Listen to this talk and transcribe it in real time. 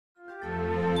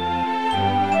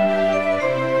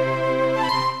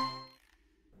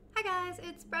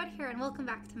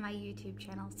welcome back to my YouTube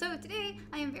channel. So today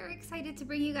I am very excited to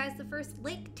bring you guys the first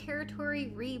Lake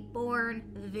Territory Reborn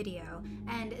video.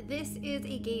 And this is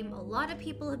a game a lot of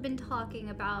people have been talking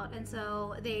about, and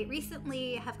so they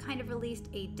recently have kind of released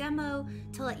a demo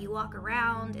to let you walk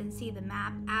around and see the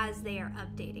map as they are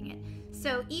updating it.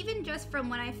 So even just from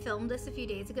when I filmed this a few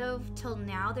days ago till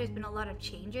now, there's been a lot of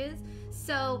changes.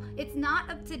 So it's not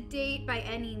up to date by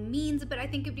any means, but I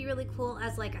think it'd be really cool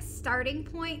as like a starting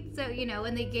point. So, you know,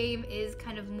 when the game is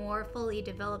kind of more fully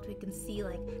developed, we can see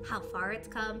like how far it's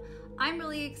come. I'm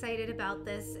really excited about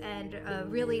this and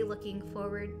really looking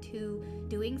forward to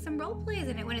doing some role plays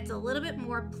in it when it's a little bit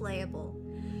more playable.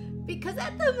 Because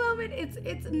at the moment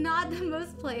it's not the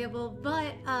most playable,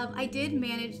 but I did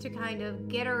manage to kind of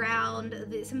get around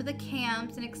some of the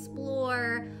camps and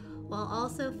explore while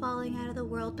also falling out of the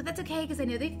world. But that's okay because I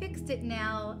know they fixed it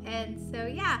now. And so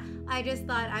yeah, I just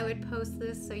thought I would post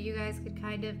this so you guys could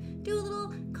kind of do a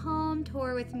little calm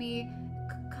tour with me.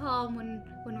 Calm when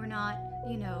we're not,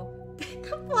 you know,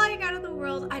 flying out of the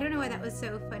world. I don't know why that was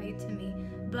so funny to me.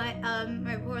 But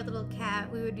my poor little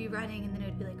cat, we would be running and then it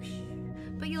would be like shh.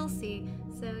 But you'll see.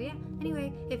 So yeah,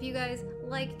 anyway, if you guys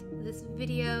liked this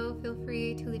video, feel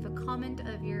free to leave a comment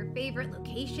of your favorite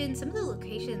location. Some of the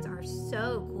locations are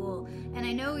so cool, and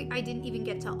I know I didn't even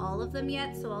get to all of them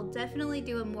yet, so I'll definitely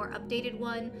do a more updated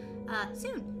one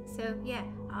soon. So yeah,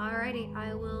 alrighty,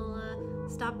 I will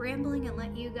stop rambling and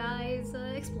let you guys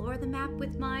explore the map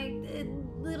with my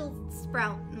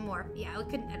Littlesprout more. Yeah, I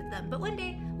couldn't edit them, but one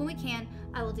day when we can,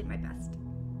 I will do my best.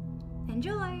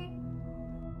 Enjoy!